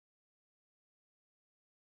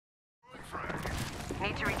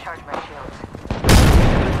Recharge my shields.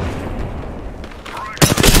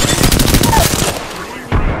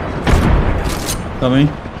 Coming.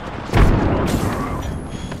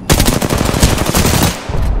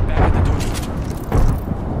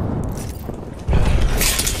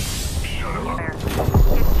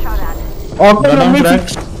 Okay, Gun on track.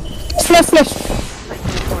 Flash.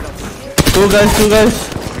 Two guys.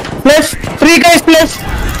 Flash. 3 guys, flash.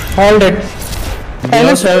 All dead. We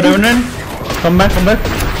also have Revenant. Come back.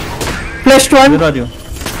 Flashed one. Where are you?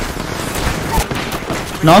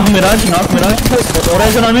 Knock Mirage.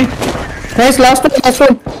 Horizon on me. Nice, last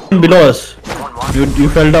one. Below us. You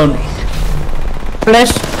fell down.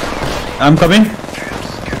 Flash. I'm coming.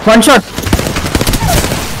 One shot.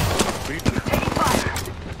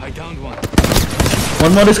 I downed one.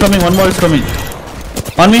 One more is coming.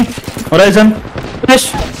 On me. Horizon.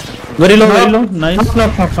 Flash. Very low. Nice.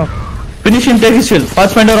 Knock. Finish him. Take his shield.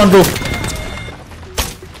 Pathfinder on roof.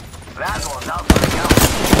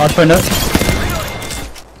 Pathfinder.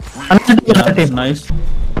 Another team. Nice.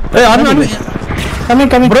 Hey, on me.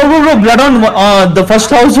 Coming. Bro. Blood on the first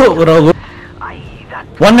house. Bro.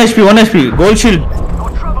 1 HP. Gold shield.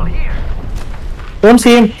 Don't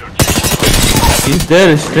see him. He's there.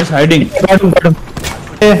 He's just hiding. Got him.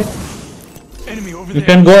 Hey. Enemy over You there.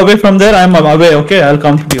 can go away from there. I'm away. Okay, I'll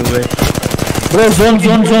come to you. Away. Bro, zone.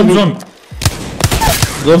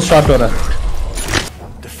 Zone start हो रहा है.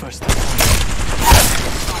 The first.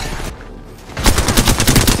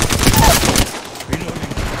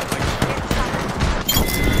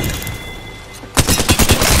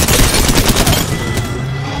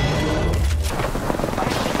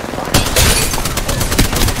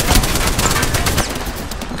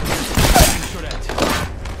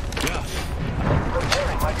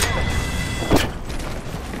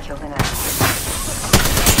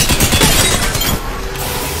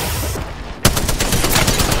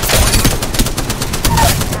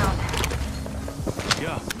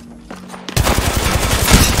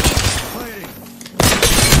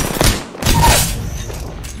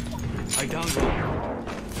 I downed one.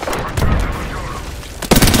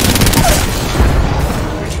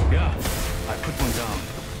 Yeah, I put one down.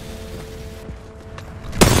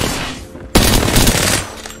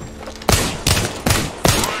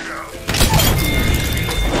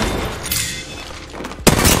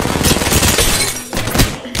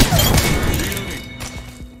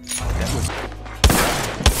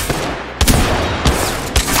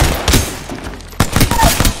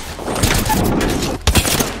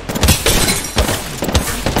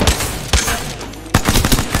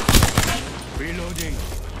 Reloading.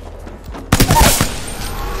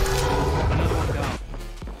 Another one down.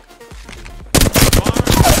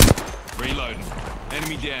 Reloading.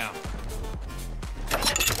 Enemy down.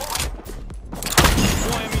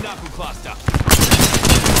 More enemy knuckle cluster.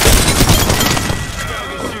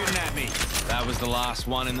 Burger's shooting at me. That was the last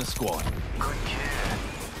one in the squad. Good kid.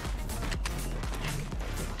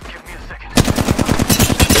 Give me a second.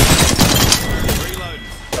 Reloading.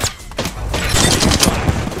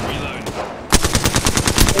 Reloading.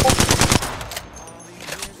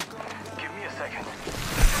 Give me a second.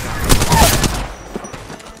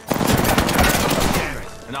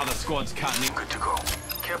 Another squad's cutting in. Good to go.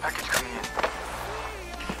 Care package coming in.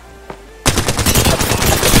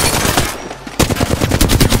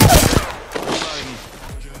 Reloading.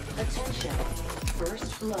 Attention.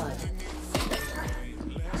 First blood.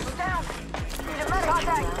 Down. Need a medic.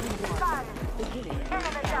 Contact. Beginning.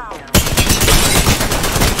 Enemy down.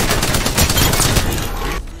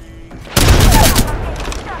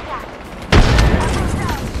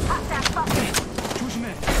 조심해.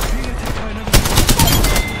 Being attacked by another.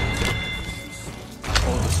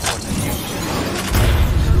 All the squads are here.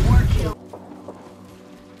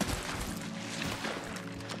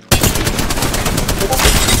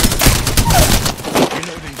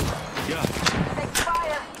 Reloading. Yeah. Take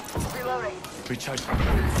fire. Reloading. Recharge.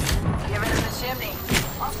 Get rid of the chimney.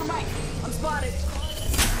 Off the mic. I'm spotted.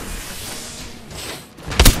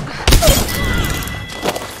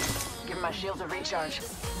 Give my shields a recharge.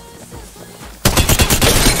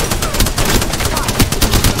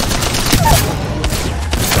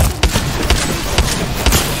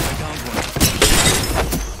 I downed one.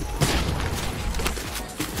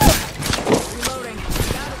 Reloading.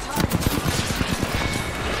 Out of time.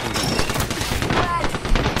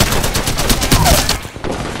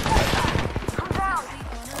 I'm down.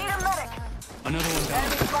 Need a medic. Another one down.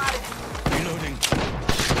 Enemy spotted. Reloading.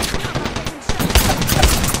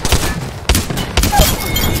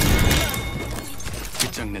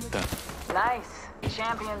 끝장냈다. Nice.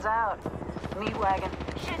 Champions out. Meat wagon.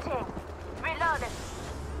 Shooting. Reloaded.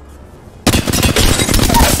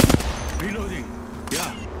 Reloading.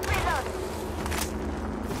 Yeah.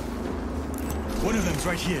 One of them's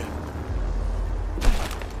right here.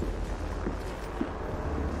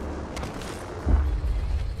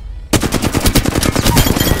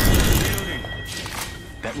 Reloading.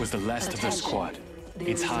 That was the last of the squad.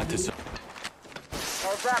 It's hard to. Heads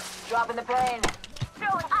up, dropping the plane.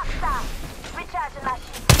 Throwing up stuff. Recharging my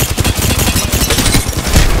shit.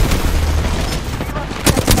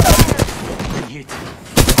 Been hit.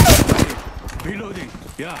 Reloading.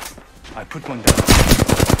 Yeah. I put one down.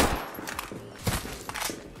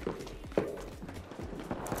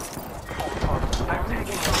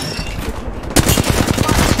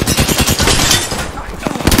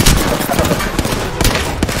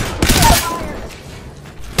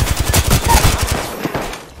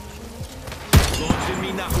 Launching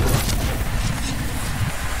me now.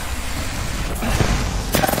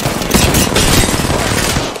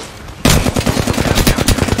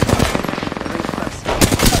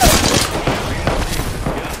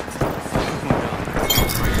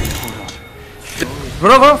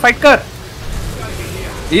 Bro fight कर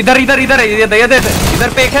इधर इधर इधर इधर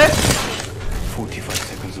पे एक है 45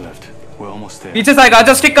 seconds left. We're almost there. पीछे से आएगा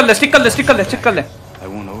आजा स्टिक कर ले स्टिक कर ले स्टिक कर ले स्टिक कर ले I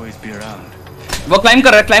won't always be around. वो क्लाइम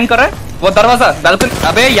कर रहा है वो दरवाजा बालकनी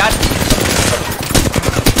अबे यार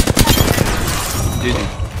जी जी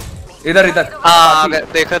इधर इधर हाँ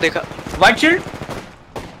देखा देखा white shield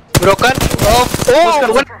broken O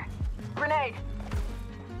Grenade.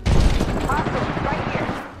 Hostile, right here.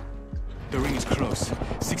 The ring is close.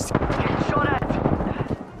 60. Getting shot at.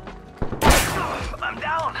 I'm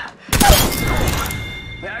down.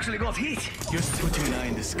 They actually got heat. Just putting an eye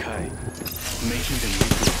in the sky. Making them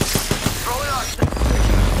look. Throw it on.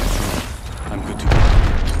 I'm good to go.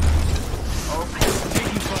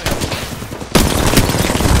 Taking fire.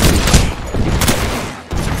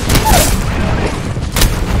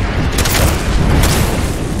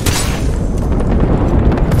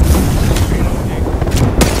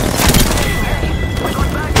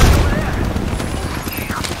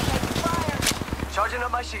 Charging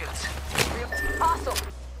up my shields. Hostile.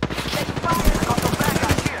 Taking fire. I got some bad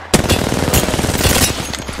guys here.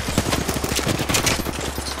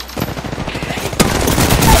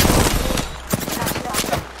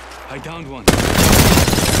 I downed one.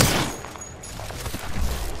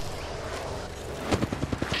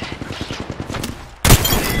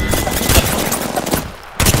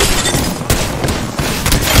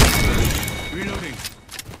 Reloading.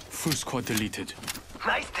 Full squad deleted.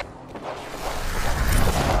 Nice.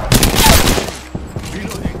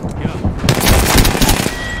 Reloading. Yeah.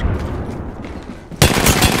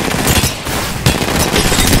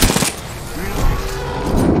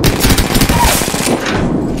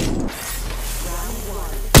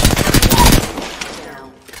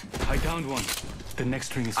 I downed one. The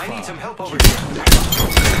next ring is far. I need some help over here.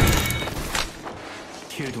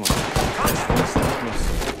 Killed one. Close.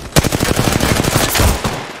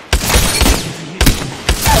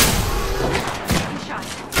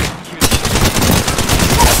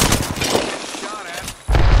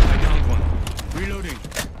 I downed one. Reloading.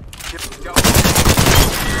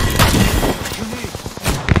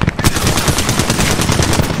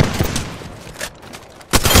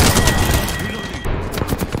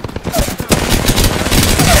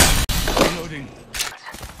 Reloading.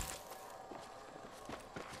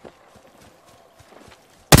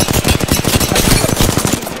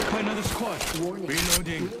 Another squad. Warning.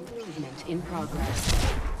 Reloading. Movement in progress.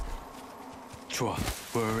 Chua,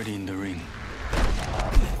 we're already in the ring.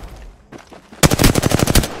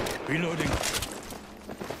 Reloading.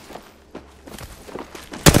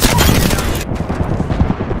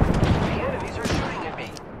 The enemies are shooting at me.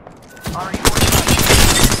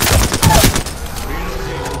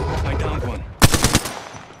 Reloading. I downed one.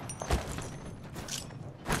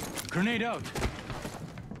 Grenade out.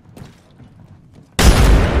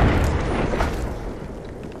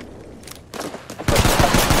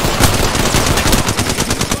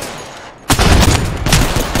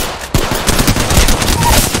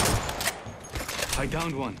 I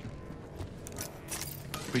downed one.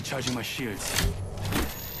 Recharging my shields.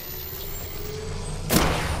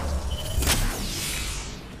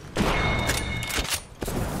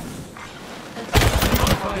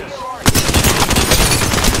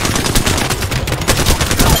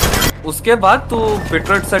 उसके बाद तू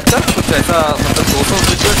bitrate set कर कुछ ऐसा मतलब 200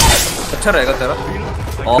 bitrate अच्छा रहेगा तेरा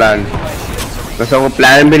प्लान वैसा वो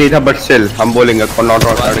प्लान भी नहीं था बट स्टिल हम बोलेंगे not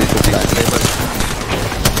starting to plan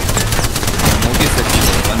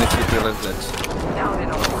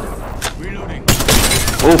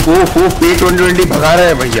oh P20 भगा रहे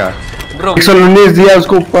हैं भैया 119 दिया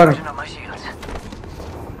उसको ऊपर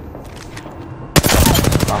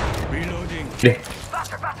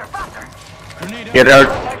Get out.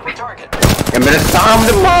 Tactical target. ये मेरे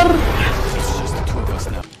सामने मार. It's just the two of us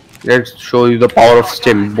now. Let's show you the power of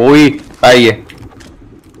stim. Boy, आइए.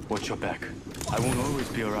 Watch your back. I won't always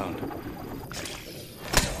be around.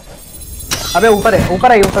 अबे ऊपर है,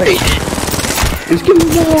 ऊपर है, ऊपर है. इसकी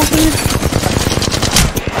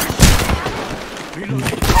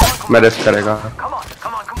मैं रेस्ट करेगा. Come on,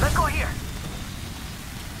 come on, let's go here.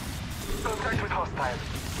 Contact with hostile.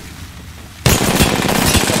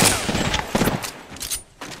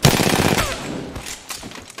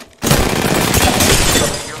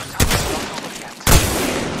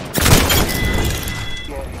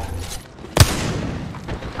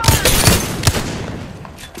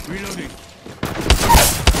 Reloading.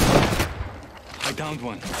 I downed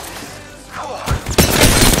one.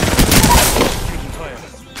 Taking fire.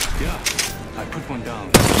 Yeah, I put one down.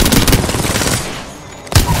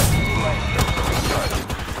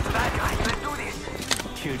 Bad guy, let's do this.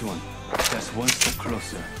 Killed one. That's one step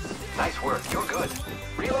closer. Nice work, you're good.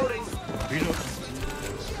 Reloading. Reload.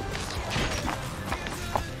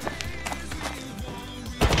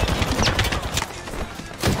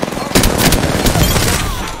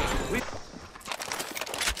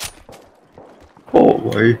 Oh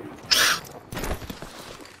भाई.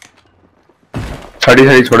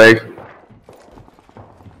 30 छोड़ा एक.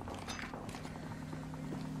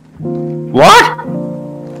 What?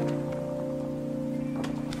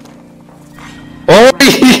 Oh!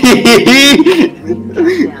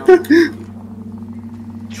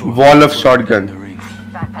 Wall of shotgun.